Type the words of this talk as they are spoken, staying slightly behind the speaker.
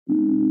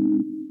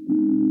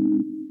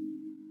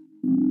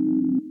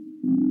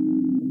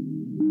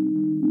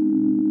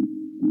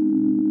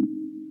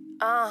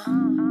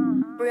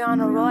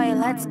Briana Roy,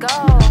 let's go.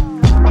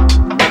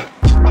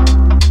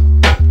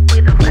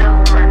 We the real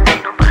ones,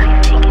 ain't nobody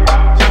faking it.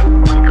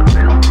 We the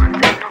real ones,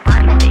 ain't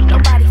nobody faking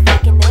it. Nobody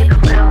faking it. We the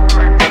real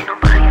ones, ain't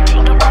nobody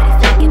faking it. Nobody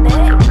faking it.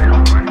 The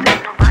real ones, ain't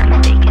nobody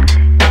faking it.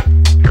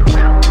 The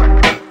real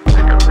ones, we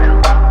the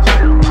real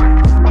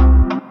ones.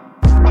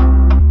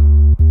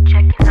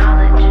 Check your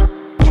knowledge,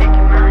 check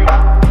your mind.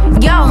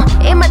 Yo,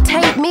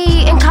 imitate me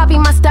and copy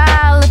my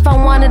style. If I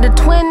wanted a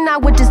twin, I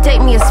would just date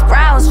me a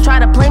Sprouse. Try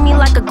to play me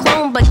like a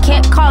clone, but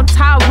can't call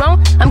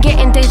Tyrone. I'm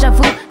getting deja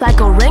vu like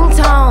a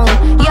ringtone.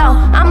 Yo,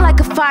 I'm like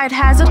a fire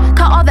hazard.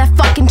 Cut all that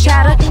fucking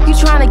chatter. You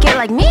tryna get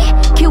like me?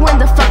 Cue in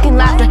the fucking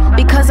laughter.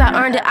 Because I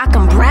earned it, I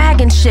can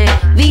brag and shit.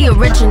 The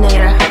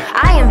originator,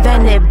 I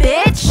invented,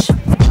 bitch.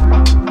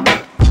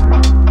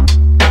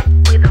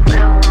 We the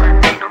real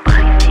ones, ain't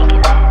nobody faking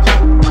it.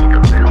 We the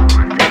real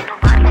ones, ain't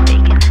nobody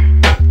faking it.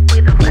 We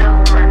the real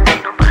ones,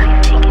 ain't nobody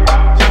faking it.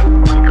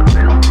 We the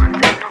real ones,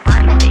 ain't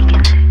nobody faking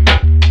it.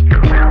 The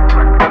real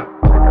ones.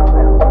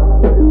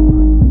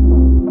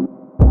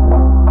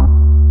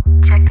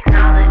 Check your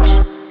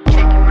knowledge,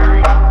 check your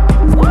mind.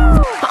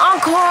 Woo!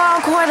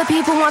 Encore, the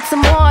people want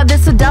some more.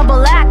 This a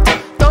double act.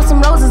 Throw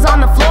some roses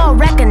on the floor.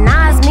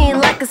 Recognize me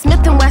like a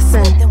Smith &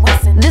 Wesson.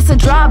 This a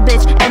draw,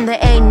 bitch, and there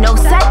ain't no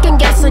second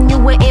guessing. You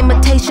an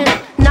imitation,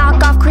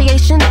 knock off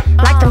creation.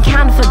 Like them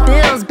counterfeit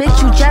bills,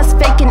 bitch, you just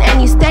faking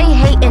and you stay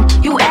hating.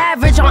 You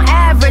average on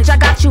average, I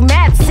got you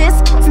mad, sis.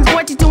 Since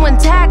 42 in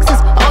taxes,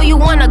 oh, you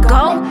wanna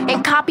go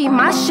and copy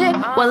my shit?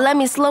 Well, let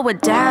me slow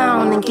it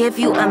down and give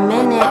you a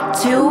minute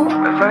to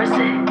Reverse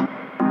it.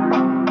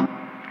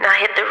 Now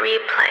hit the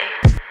replay.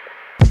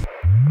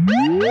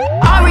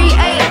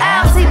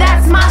 R-E-A-L, see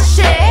that's my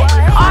shit.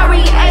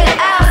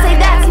 R-E-A-L, say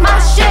that's my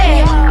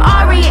shit.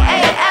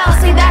 R-E-A-L,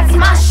 see that's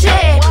my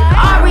shit.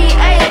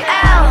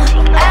 R-E-A-L,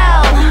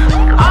 L.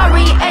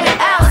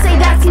 R-E-A-L, say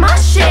that's my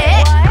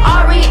shit.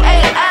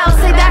 R-E-A-L,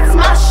 say that's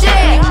my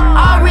shit.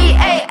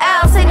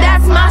 R-E-A-L, say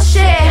that's my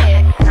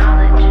shit.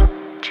 Knowledge,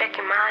 check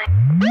your mind.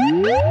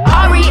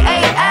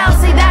 R-E-A-L,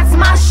 say that's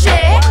my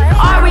shit.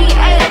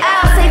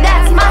 R-E-A-L, say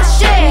that's my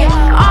shit.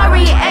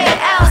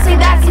 R-E-A-L, say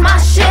that's my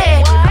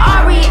shit.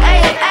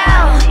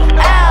 R-E-A-L,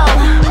 L.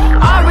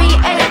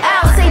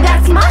 R-E-A-L, say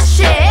that's my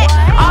shit.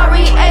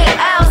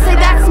 R-E-A-L, say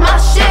that's my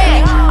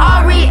shit.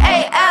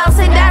 R-E-A-L,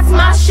 say that's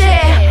my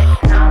shit.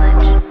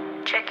 Knowledge,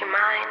 check your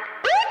mind.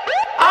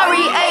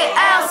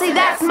 R-E-A-L, say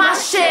that's my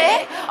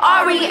shit.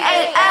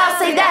 R-E-A-L,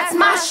 say that's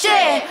my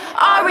shit.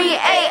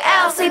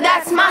 R-E-A-L, say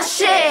that's my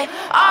shit.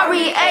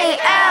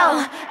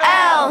 R-E-A-L,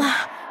 L.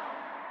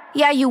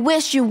 Yeah, you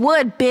wish you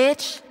would,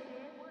 bitch.